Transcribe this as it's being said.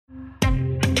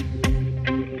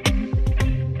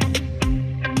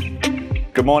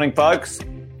Good morning, folks.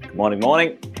 Good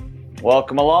morning.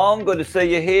 Welcome along. Good to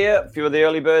see you here. A few of the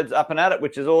early birds up and at it,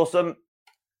 which is awesome.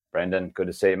 Brendan, good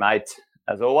to see you, mate,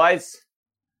 as always.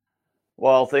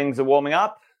 While things are warming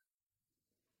up,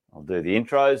 I'll do the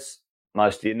intros.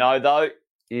 Most of you know, though,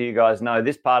 you guys know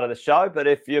this part of the show, but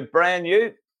if you're brand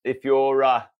new, if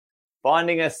you're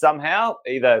finding us somehow,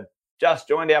 either just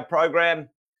joined our program,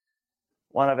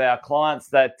 one of our clients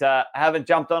that haven't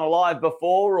jumped on a live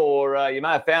before, or you may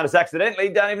have found us accidentally,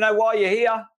 don't even know why you're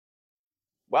here,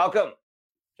 welcome.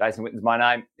 Jason Witten's my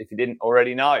name, if you didn't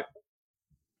already know.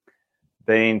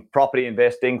 Been property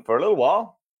investing for a little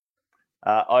while,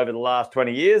 over the last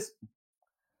 20 years.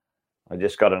 I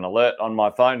just got an alert on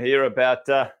my phone here about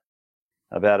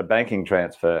a banking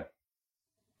transfer.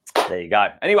 There you go.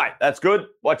 Anyway, that's good.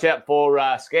 Watch out for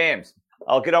scams.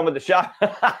 I'll get on with the show.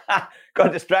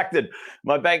 Got distracted.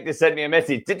 My bank just sent me a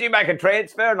message. Did you make a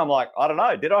transfer? And I'm like, I don't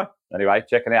know. Did I? Anyway,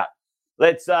 checking out.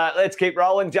 Let's keep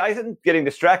rolling, Jason. Getting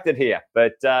distracted here.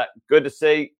 But good to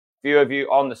see a few of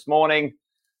you on this morning.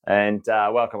 And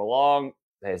welcome along.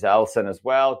 There's Alison as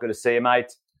well. Good to see you,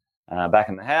 mate. Back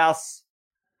in the house.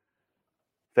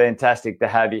 Fantastic to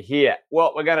have you here.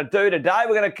 What we're going to do today,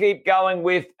 we're going to keep going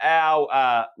with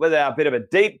our bit of a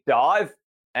deep dive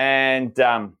and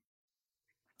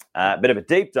a bit of a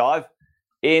deep dive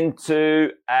into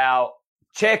our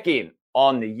check-in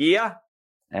on the year.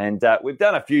 And we've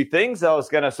done a few things. I was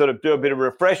going to sort of do a bit of a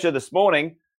refresher this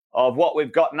morning of what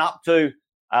we've gotten up to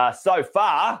so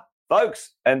far,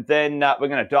 folks. And then we're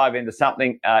going to dive into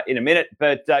something in a minute.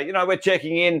 But, we're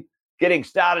checking in, getting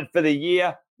started for the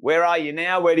year. Where are you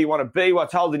now? Where do you want to be?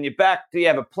 What's holding you back? Do you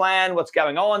have a plan? What's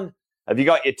going on? Have you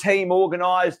got your team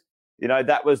organised?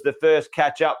 That was the first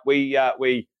catch-up we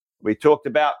talked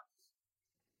about.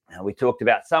 We talked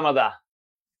about some of the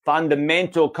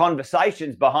fundamental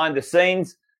conversations behind the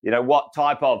scenes, what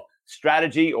type of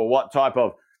strategy or what type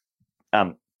of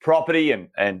property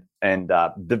and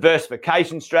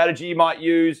diversification strategy you might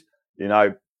use.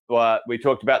 We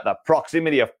talked about the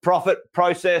proximity of profit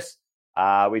process.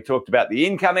 We talked about the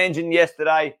income engine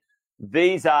yesterday.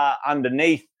 These are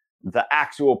underneath the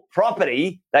actual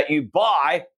property that you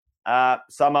buy,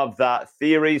 some of the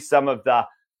theories, some of the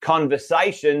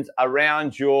conversations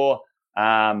around your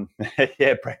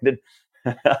Brendan,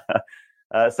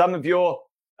 some of your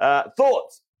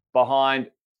thoughts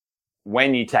behind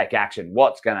when you take action,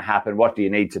 what's going to happen, what do you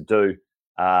need to do,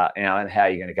 and how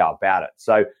you're going to go about it.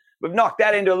 So we've knocked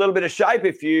that into a little bit of shape.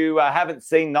 If you haven't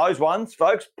seen those ones,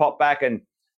 folks, pop back and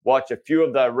watch a few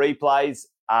of the replays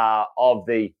of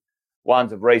the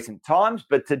ones of recent times.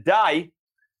 But today,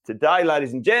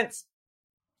 ladies and gents,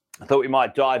 I thought we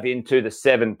might dive into the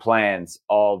 7 plans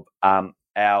of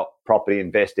our property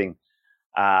investing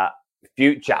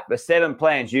future. The 7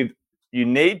 plans you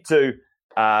need to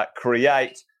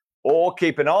create or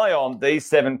keep an eye on these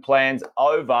 7 plans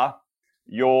over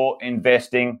your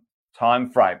investing time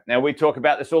frame. Now, we talk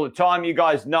about this all the time. You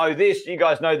guys know this. You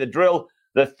guys know the drill.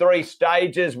 The 3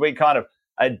 stages we kind of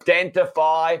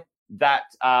identify that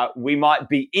we might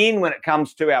be in when it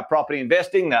comes to our property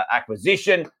investing: the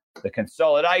acquisition, the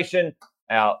consolidation,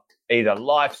 our either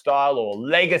lifestyle or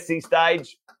legacy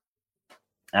stage,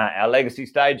 our legacy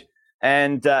stage.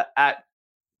 And at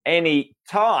any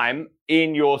time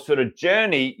in your sort of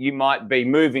journey, you might be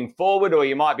moving forward or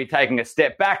you might be taking a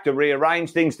step back to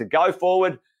rearrange things to go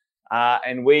forward.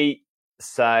 And we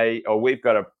say, or we've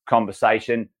got a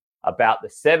conversation about the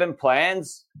 7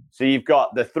 plans. So you've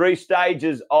got the 3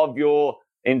 stages of your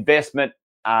investment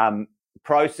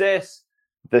process,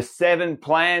 the 7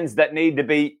 plans that need to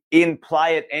be in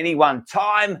play at any one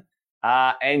time,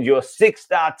 and your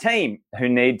 6-star team who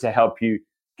need to help you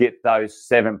get those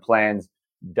 7 plans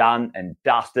done and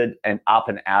dusted and up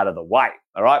and out of the way.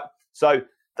 All right. So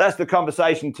that's the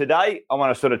conversation today. I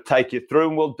want to sort of take you through,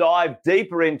 and we'll dive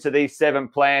deeper into these 7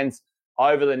 plans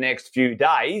over the next few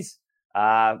days.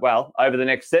 Over the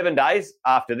next 7 days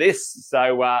after this.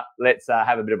 So let's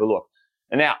have a bit of a look.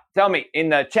 And now, tell me in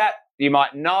the chat, you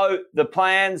might know the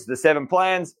plans, the 7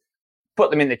 plans. Put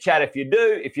them in the chat if you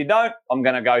do. If you don't, I'm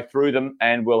going to go through them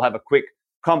and we'll have a quick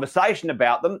conversation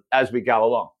about them as we go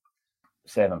along.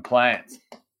 7 plans.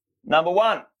 Number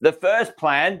 1, the first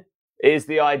plan is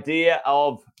the idea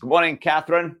of, good morning,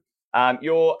 Catherine,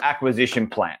 your acquisition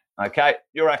plan. Okay,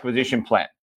 your acquisition plan.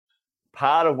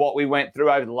 Part of what we went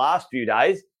through over the last few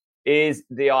days is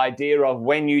the idea of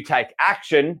when you take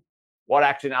action, what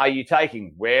action are you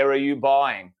taking? Where are you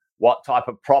buying? What type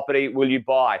of property will you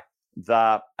buy?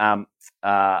 The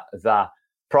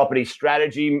property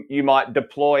strategy you might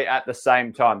deploy at the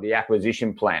same time, the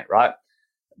acquisition plan, right?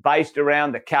 Based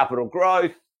around the capital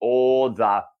growth or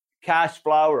the cash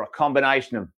flow, or a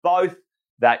combination of both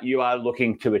that you are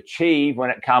looking to achieve when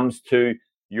it comes to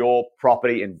your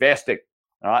property investing.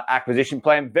 All right, acquisition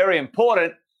plan, very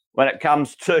important when it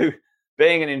comes to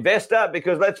being an investor,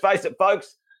 because let's face it,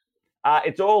 folks,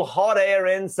 it's all hot air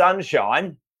and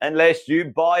sunshine unless you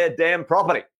buy a damn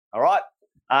property. All right.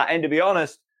 And to be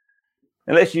honest,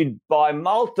 unless you buy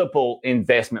multiple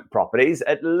investment properties,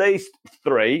 at least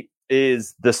 3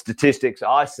 is the statistics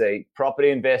I see. Property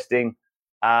investing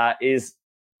is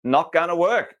not going to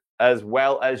work as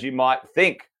well as you might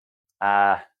think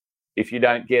if you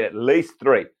don't get at least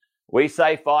 3. We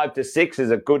say 5 to 6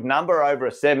 is a good number over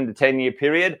a 7 to 10 year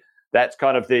period. That's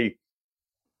kind of the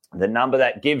number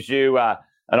that gives you an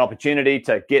opportunity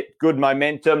to get good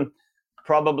momentum.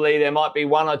 Probably there might be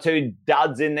 1 or 2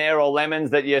 duds in there, or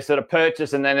lemons that you sort of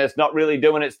purchase and then it's not really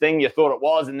doing its thing. You thought it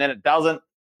was and then it doesn't.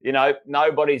 You know,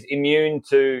 nobody's immune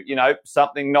to, you know,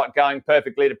 something not going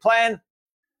perfectly to plan.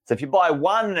 So if you buy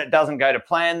 1 and it doesn't go to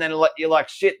plan, then you're like,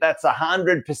 shit, that's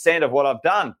 100% of what I've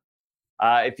done.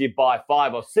 If you buy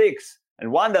 5 or 6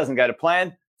 and 1 doesn't go to plan,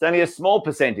 it's only a small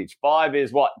percentage. 5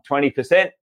 is what, 20%?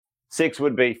 6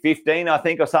 would be 15, I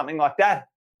think, or something like that.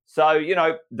 So, you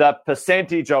know, the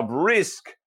percentage of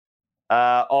risk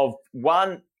of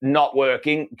 1 not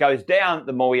working goes down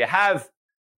the more you have.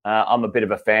 I'm a bit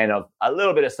of a fan of a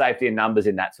little bit of safety in numbers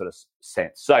in that sort of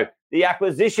sense. So the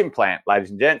acquisition plan,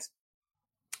 ladies and gents,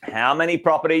 how many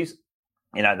properties,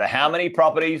 you know,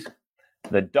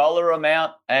 the dollar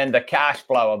amount and the cash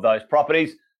flow of those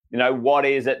properties, you know, what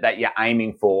is it that you're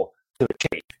aiming for to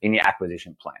achieve in your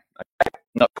acquisition plan? Okay?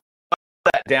 Not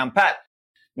that down pat.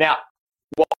 Now,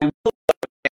 what we will do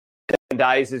in 7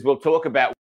 days is we'll talk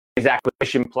about these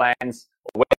acquisition plans,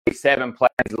 or where these 7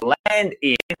 plans land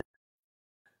in.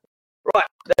 Right,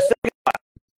 the second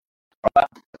one. Right.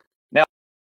 Now,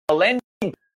 lending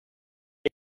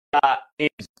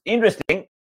is interesting.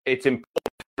 It's important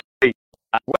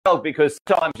as well, because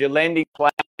sometimes your lending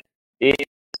plan is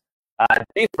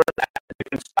different at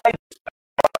different stages.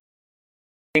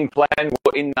 Lending plan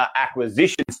in the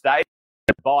acquisition stage,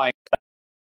 the buying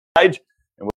stage.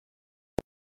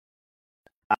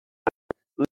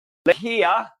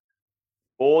 Here,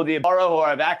 or the borrower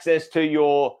have access to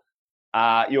your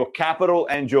capital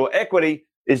and your equity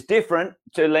is different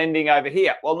to lending over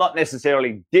here. Well, not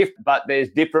necessarily different, but there's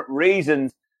different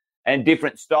reasons and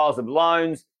different styles of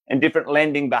loans and different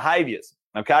lending behaviors.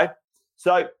 Okay,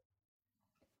 so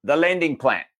the lending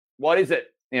plan, what is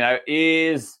it? You know,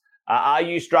 are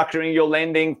you structuring your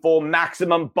lending for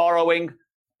maximum borrowing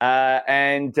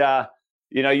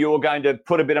you know, you're going to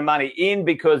put a bit of money in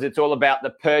because it's all about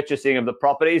the purchasing of the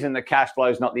properties and the cash flow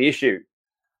is not the issue?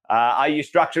 Are you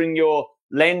structuring your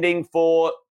lending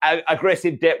for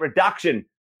aggressive debt reduction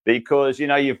because, you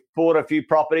know, you've bought a few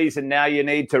properties and now you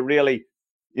need to really,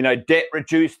 you know, debt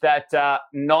reduce that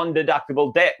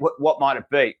non-deductible debt? What might it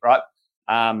be, right?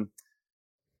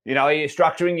 You know, are you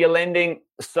structuring your lending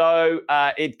so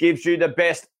it gives you the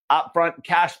best upfront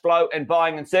cash flow and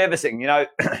buying and servicing, you know,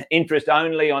 interest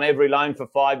only on every loan for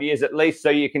 5 years at least, so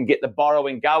you can get the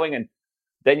borrowing going, and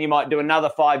then you might do another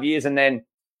 5 years and then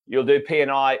you'll do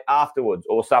P&I afterwards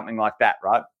or something like that,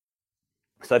 right?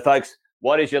 So folks,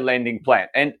 what is your lending plan?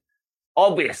 And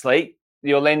obviously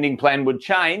your lending plan would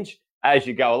change as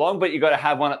you go along, but you've got to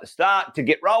have one at the start to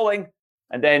get rolling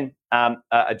and then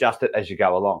adjust it as you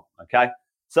go along, okay?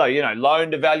 So, you know,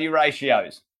 loan to value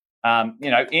ratios,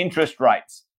 you know, interest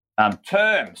rates,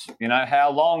 terms, you know,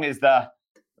 how long is the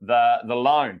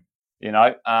loan, you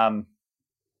know,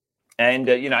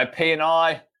 you know,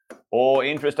 P&I or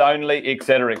interest only, et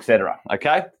cetera,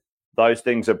 okay? Those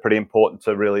things are pretty important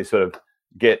to really sort of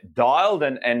get dialed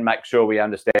and make sure we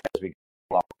understand as we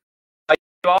go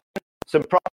along. Some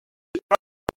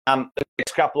the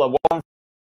next couple of ones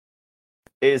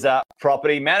is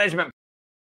property management.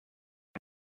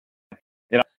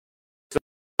 You know, so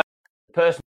the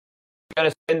person going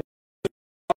to spend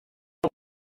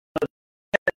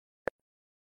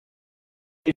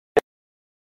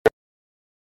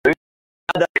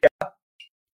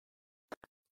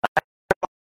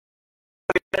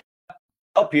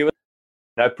help you.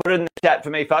 You know, put it in the chat for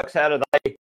me, folks. How do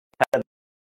they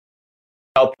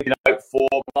help? You know, for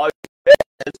most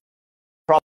investors,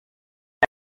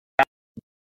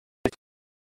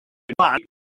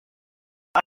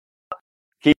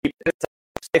 keep it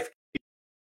safe.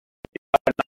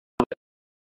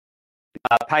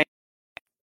 Paint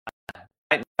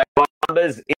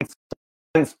numbers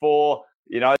for,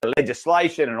 you know, the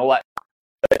legislation and all that.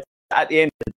 But at the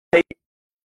end of the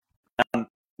day,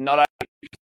 not only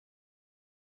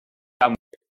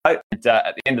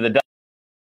at the end of the day,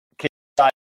 keep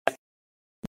safe,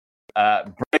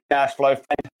 breathe cash flow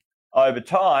over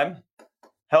time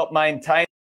help maintain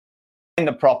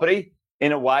the property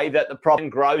in a way that the property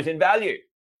grows in value.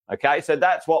 Okay, so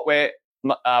that's what we're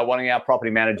wanting our property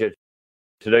manager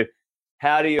to do.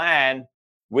 How do you plan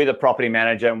with a property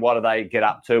manager, and what do they get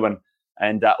up to,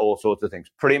 and all sorts of things?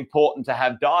 Pretty important to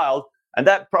have dialed. And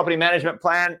that property management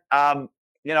plan,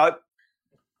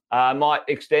 might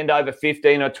extend over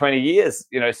 15 or 20 years.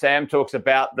 Sam talks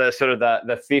about the sort of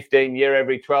the 15-year,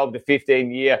 every 12 to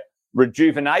 15-year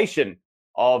rejuvenation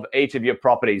of each of your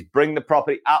properties. Bring the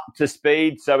property up to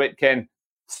speed so it can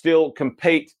still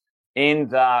compete in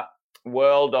the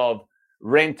world of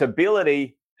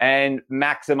rentability and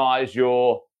maximize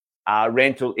your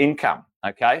rental income.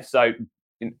 Okay, so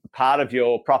part of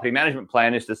your property management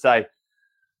plan is to say,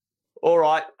 all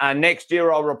right, next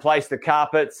year I'll replace the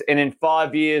carpets, and in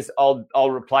 5 years I'll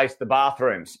replace the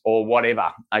bathrooms or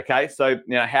whatever. Okay, so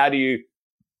how do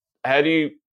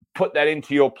you put that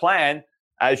into your plan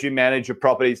as you manage your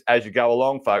properties as you go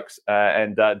along, folks,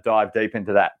 and dive deep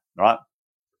into that. Right.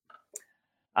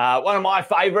 One of my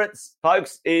favorites,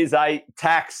 folks, is a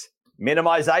tax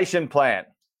minimization plan.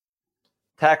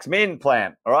 Tax min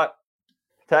plan. All right,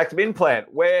 tax min plan,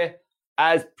 where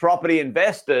as property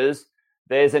investors,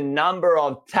 there's a number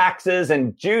of taxes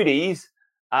and duties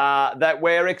that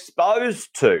we're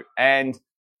exposed to. And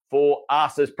for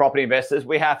us as property investors,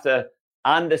 we have to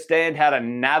understand how to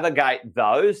navigate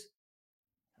those.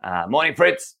 Morning,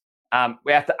 Fritz.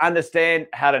 We have to understand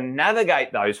how to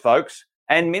navigate those, folks,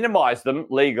 and minimize them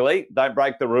legally. Don't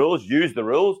break the rules, use the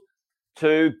rules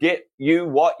to get you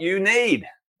what you need.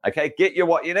 Okay, get you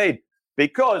what you need.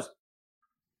 Because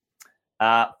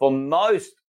for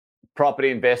most property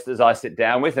investors I sit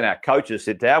down with and our coaches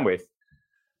sit down with,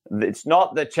 it's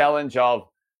not the challenge of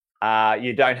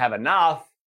you don't have enough.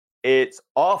 It's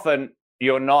often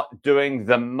you're not doing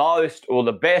the most or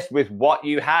the best with what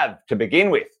you have to begin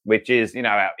with, which is,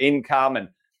 our income and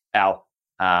our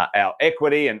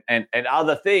equity and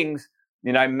other things,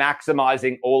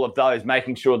 maximizing all of those,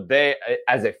 making sure they're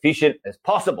as efficient as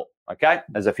possible. Okay,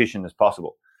 as efficient as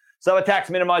possible. So a tax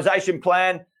minimization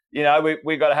plan,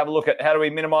 we've got to have a look at how do we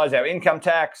minimize our income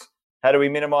tax? How do we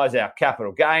minimize our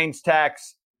capital gains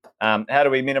tax? How do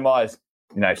we minimize,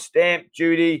 stamp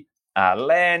duty,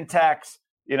 land tax?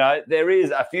 There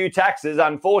is a few taxes,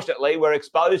 unfortunately, we're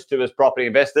exposed to as property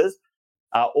investors,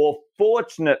 or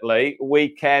fortunately, we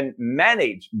can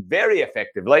manage very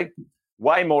effectively,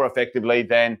 way more effectively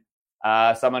than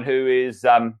someone who is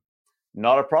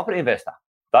not a property investor.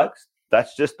 Folks,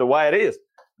 that's just the way it is,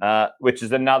 which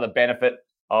is another benefit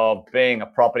of being a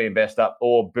property investor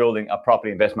or building a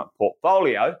property investment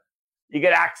portfolio. You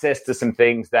get access to some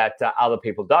things that other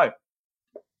people don't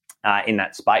in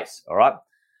that space, all right?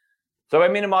 So we're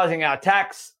minimizing our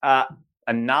tax.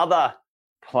 Another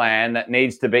plan that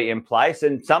needs to be in place,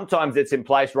 and sometimes it's in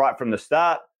place right from the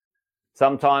start.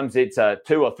 Sometimes it's a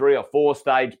 2 or 3 or 4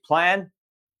 stage plan,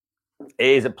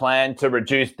 is a plan to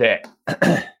reduce debt.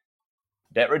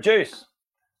 Debt reduce,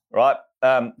 right?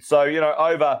 So,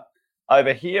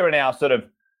 over here in our sort of,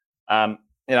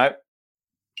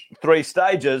 3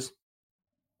 stages,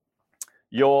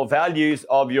 your values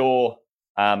of your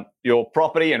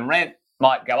property and rent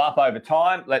might go up over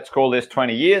time. Let's call this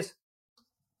 20 years.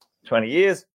 20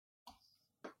 years.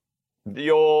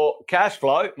 Your cash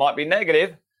flow might be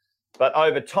negative, but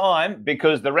over time,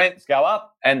 because the rents go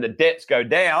up and the debts go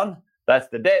down, that's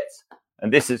the debts.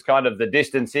 And this is kind of the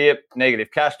distance here, negative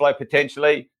cash flow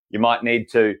potentially. You might need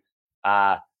to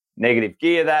negative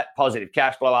gear that, positive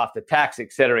cash flow after tax,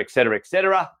 et cetera, et cetera, et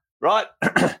cetera, right?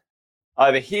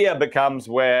 Over here becomes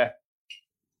where,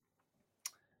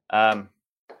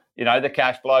 the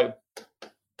cash flow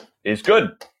is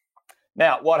good.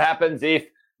 Now, what happens if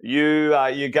you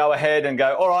go ahead and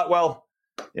go, all right, well,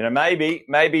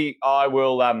 maybe I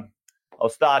will, I'll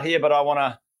start here, but I want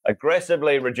to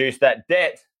aggressively reduce that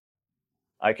debt.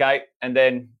 Okay. And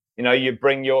then, you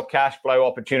bring your cash flow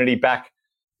opportunity back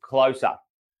closer.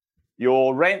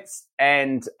 Your rents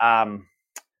and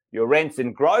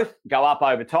growth go up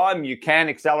over time. You can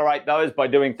accelerate those by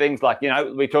doing things like,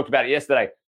 we talked about it yesterday,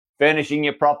 furnishing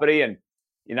your property and,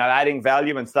 adding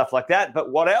value and stuff like that.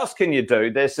 But what else can you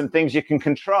do? There's some things you can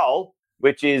control,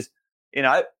 which is,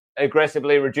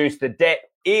 aggressively reduce the debt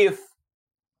if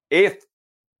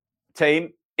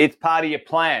team, it's part of your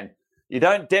plan. You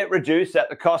don't debt reduce at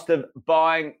the cost of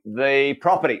buying the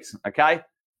properties, okay?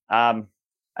 And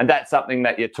that's something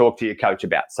that you talk to your coach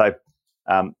about. So,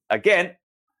 again,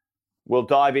 we'll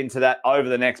dive into that over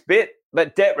the next bit.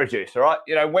 But debt reduce, all right?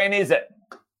 When is it?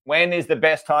 When is the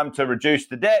best time to reduce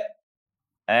the debt?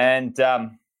 And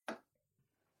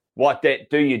what debt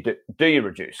do you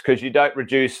reduce? Because you don't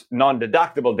reduce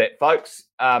non-deductible debt, folks,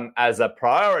 as a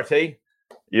priority.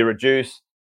 You reduce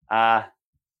bad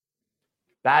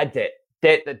debt,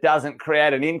 debt that doesn't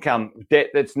create an income, debt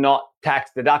that's not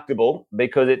tax deductible,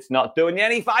 because it's not doing you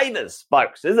any favors,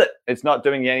 folks, is it? It's not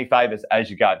doing you any favors as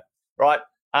you go, right?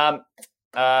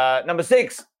 Number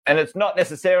 6, and it's not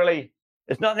necessarily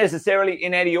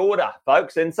in any order,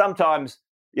 folks. And sometimes,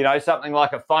 something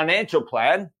like a financial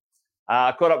plan.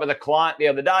 I caught up with a client the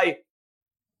other day.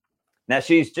 Now,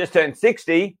 she's just turned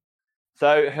 60,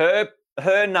 so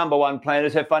her number one plan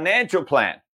is her financial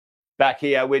plan back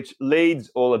here, which leads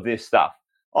all of this stuff.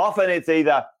 Often it's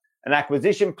either an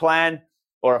acquisition plan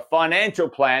or a financial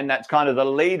plan that's kind of the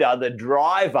leader, the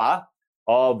driver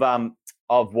of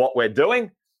what we're doing.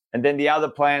 And then the other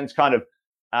plans kind of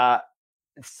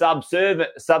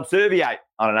subserviate,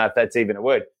 I don't know if that's even a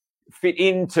word, fit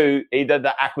into either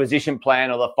the acquisition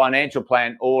plan or the financial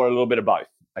plan, or a little bit of both,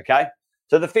 okay?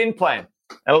 So the fin plan,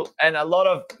 and a lot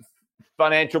of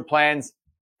financial plans,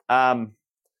 a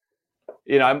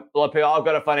lot of people, I've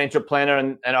got a financial planner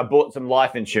and I bought some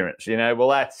life insurance, well,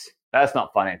 that's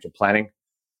not financial planning,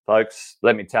 folks,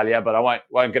 let me tell you, but I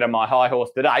won't get on my high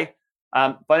horse today.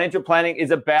 Financial planning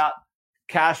is about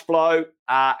cash flow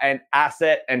and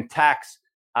asset and tax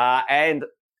and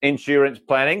insurance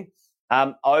planning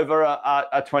over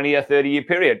a 20 or 30 year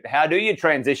period. How do you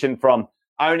transition from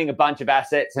owning a bunch of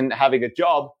assets and having a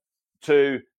job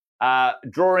to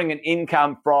drawing an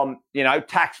income from,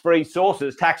 tax-free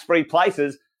sources, tax-free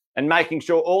places, and making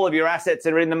sure all of your assets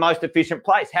are in the most efficient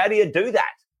place? How do you do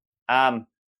that? And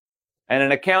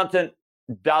an accountant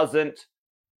doesn't,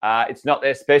 it's not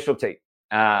their specialty.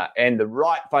 And the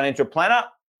right financial planner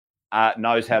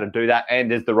knows how to do that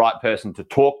and is the right person to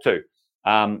talk to.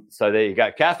 So there you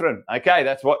go, Catherine. Okay,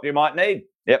 that's what you might need.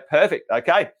 Yep, perfect.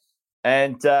 Okay.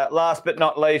 And last but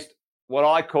not least, what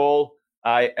I call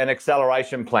an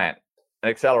acceleration plan. An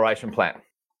acceleration plan.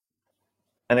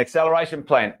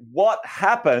 What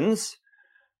happens,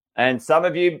 and some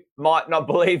of you might not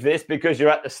believe this because you're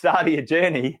at the start of your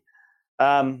journey,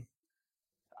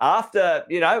 after,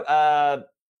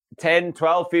 10,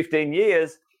 12, 15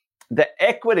 years, the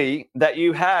equity that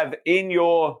you have in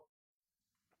your,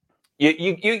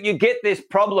 you get this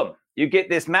problem. You get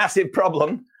this massive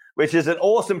problem, which is an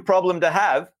awesome problem to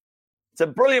have. It's a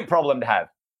brilliant problem to have.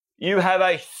 You have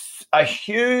a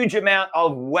huge amount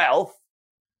of wealth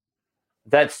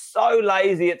that's so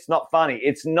lazy it's not funny.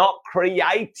 It's not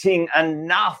creating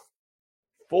enough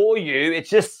for you. It's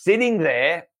just sitting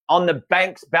there on the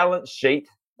bank's balance sheet,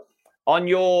 on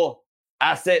your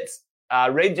assets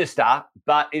register,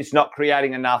 but it's not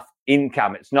creating enough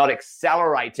income. It's not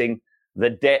accelerating the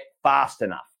debt fast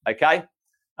enough, okay?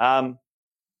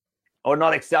 Or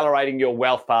not accelerating your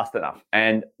wealth fast enough.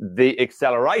 And the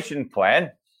acceleration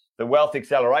plan, the wealth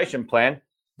acceleration plan,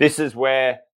 this is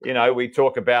where, we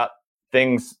talk about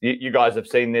things. You guys have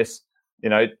seen this,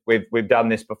 we've done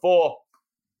this before.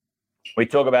 We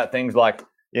talk about things like,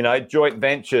 joint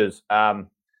ventures,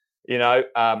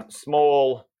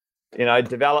 small,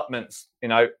 developments,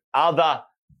 other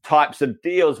types of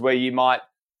deals where you might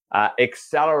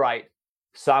accelerate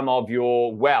some of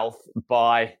your wealth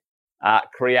by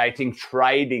creating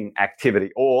trading activity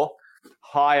or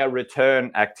higher return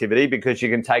activity, because you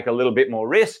can take a little bit more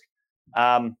risk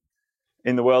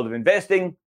in the world of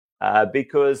investing.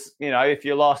 Because, if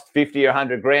you lost 50 or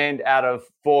 100 grand out of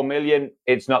 4 million,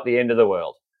 it's not the end of the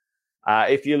world.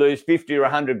 If you lose 50 or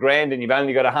 100 grand and you've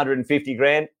only got 150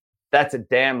 grand, that's a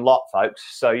damn lot,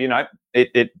 folks. So,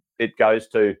 it goes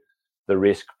to the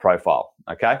risk profile.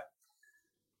 Okay.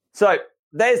 So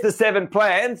there's the 7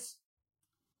 plans.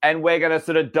 And we're going to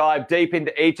sort of dive deep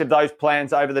into each of those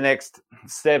plans over the next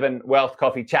 7 Wealth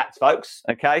Coffee Chats, folks.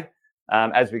 Okay.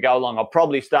 As we go along, I'll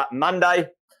probably start Monday,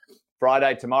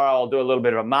 Friday, tomorrow. I'll do a little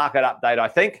bit of a market update, I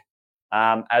think,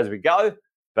 as we go.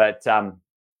 But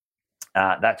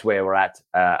that's where we're at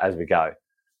as we go.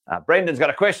 Brendan's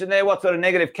got a question there. What sort of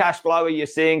negative cash flow are you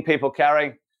seeing people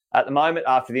carrying at the moment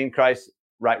after the increase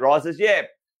rate rises? Yeah,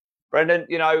 Brendan,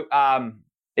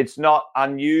 it's not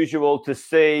unusual to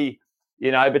see,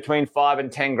 between 5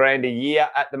 and 10 grand a year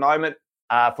at the moment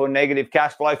for negative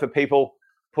cash flow for people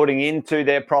putting into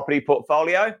their property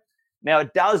portfolio. Now,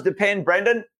 it does depend,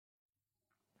 Brendan.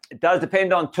 It does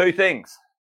depend on 2 things.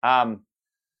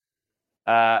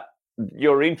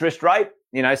 Your interest rate,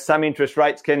 some interest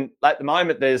rates can, at the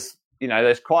moment, there's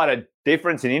quite a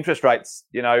difference in interest rates.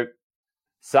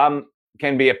 Some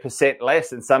can be 1%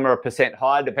 less and some are 1%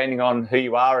 higher, depending on who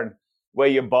you are and where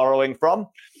you're borrowing from.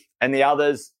 And the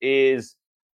others is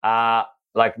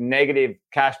like negative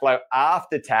cash flow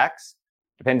after tax,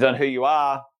 depends on who you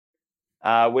are,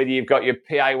 whether you've got your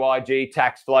PAYG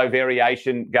tax flow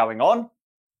variation going on,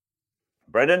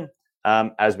 Brendan,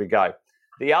 as we go.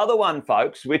 The other one,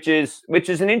 folks, which is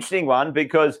an interesting one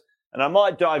because, and I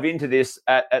might dive into this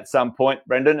at some point,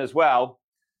 Brendan, as well,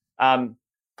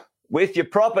 with your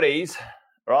properties,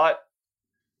 right?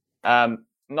 Not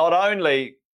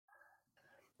only,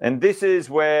 and this is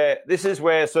where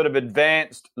sort of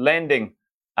advanced lending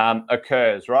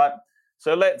occurs, right?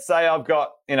 So let's say I've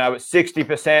got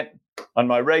 60% on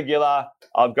my regular,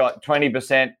 I've got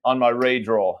 20% on my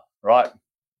redraw, right?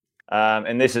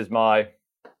 And this is my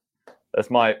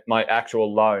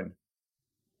actual loan.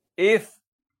 If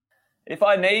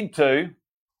I need to,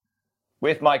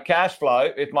 with my cash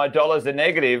flow, if my dollars are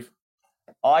negative,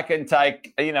 I can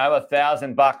take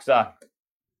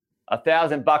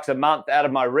 $1,000 a month out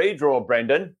of my redraw,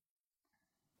 Brendan,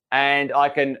 and I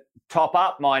can top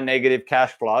up my negative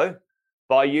cash flow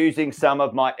by using some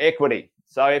of my equity.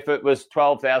 So if it was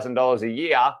 $12,000 a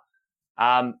year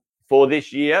for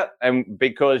this year, and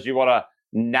because you want to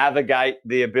navigate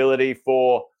the ability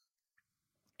for,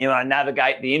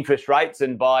 navigate the interest rates,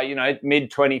 and by,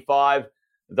 mid 25,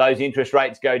 those interest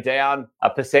rates go down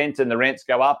 1% and the rents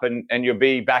go up, and you'll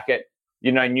be back at,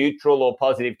 neutral or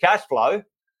positive cash flow.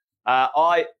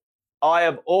 I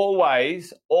have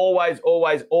always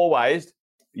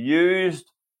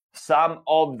used some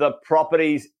of the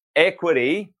property's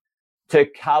equity to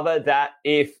cover that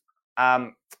if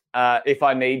I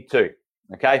need to.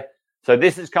 Okay, so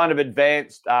this is kind of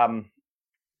advanced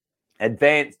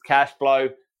cash flow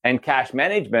and cash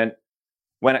management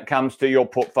when it comes to your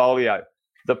portfolio.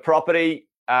 The property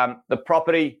can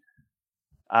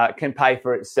pay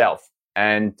for itself,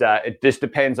 and it just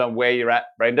depends on where you're at,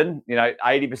 Brendan.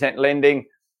 80% lending,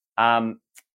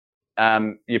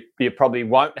 you probably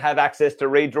won't have access to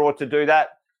redraw to do that.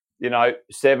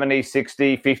 70,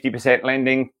 60, 50%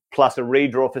 lending plus a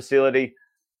redraw facility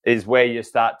is where you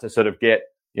start to sort of get,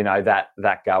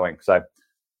 that going. So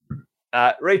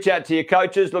reach out to your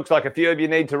coaches. Looks like a few of you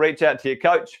need to reach out to your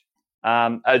coach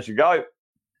as you go.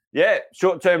 Yeah,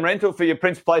 short-term rental for your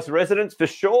principal place of residence for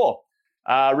sure.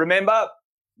 Remember,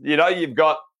 you've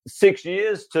got 6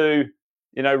 years to,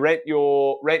 rent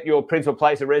your principal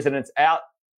place of residence out.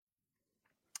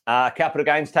 Capital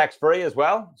gains tax free as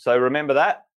well. So remember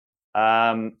that.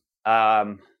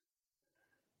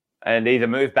 And either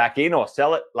move back in or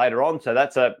sell it later on. So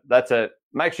that's a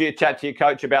make sure you chat to your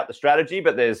coach about the strategy,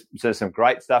 but there's some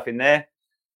great stuff in there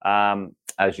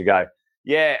as you go.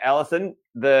 Yeah, Alison,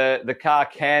 the car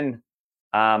can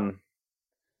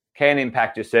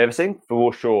impact your servicing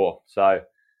for sure. So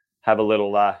have a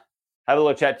little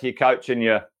chat to your coach and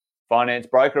your finance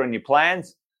broker and your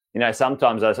plans.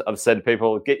 Sometimes I've said to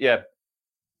people, get your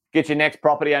next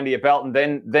property under your belt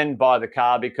and then buy the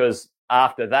car, because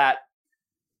after that,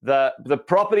 the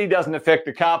property doesn't affect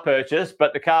the car purchase,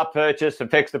 but the car purchase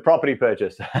affects the property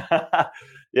purchase.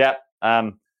 Yeah.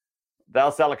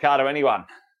 They'll sell a car to anyone.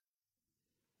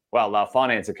 Well, they'll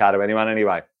finance a car to anyone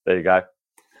anyway. There you go.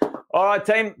 All right,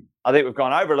 team. I think we've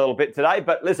gone over a little bit today,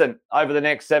 but listen, over the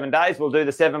next 7 days, we'll do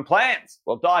the 7 plans.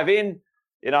 We'll dive in,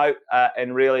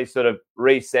 and really sort of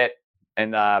reset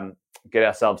and get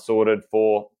ourselves sorted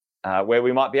for where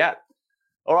we might be at.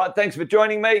 All right, thanks for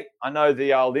joining me. I know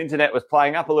the old internet was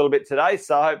playing up a little bit today,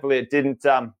 so hopefully it didn't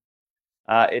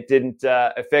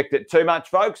affect it too much,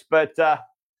 folks. But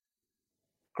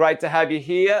great to have you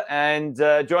here, and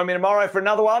join me tomorrow for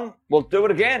another one. We'll do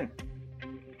it again.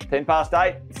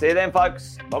 8:10. See you then,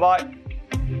 folks. Bye-bye.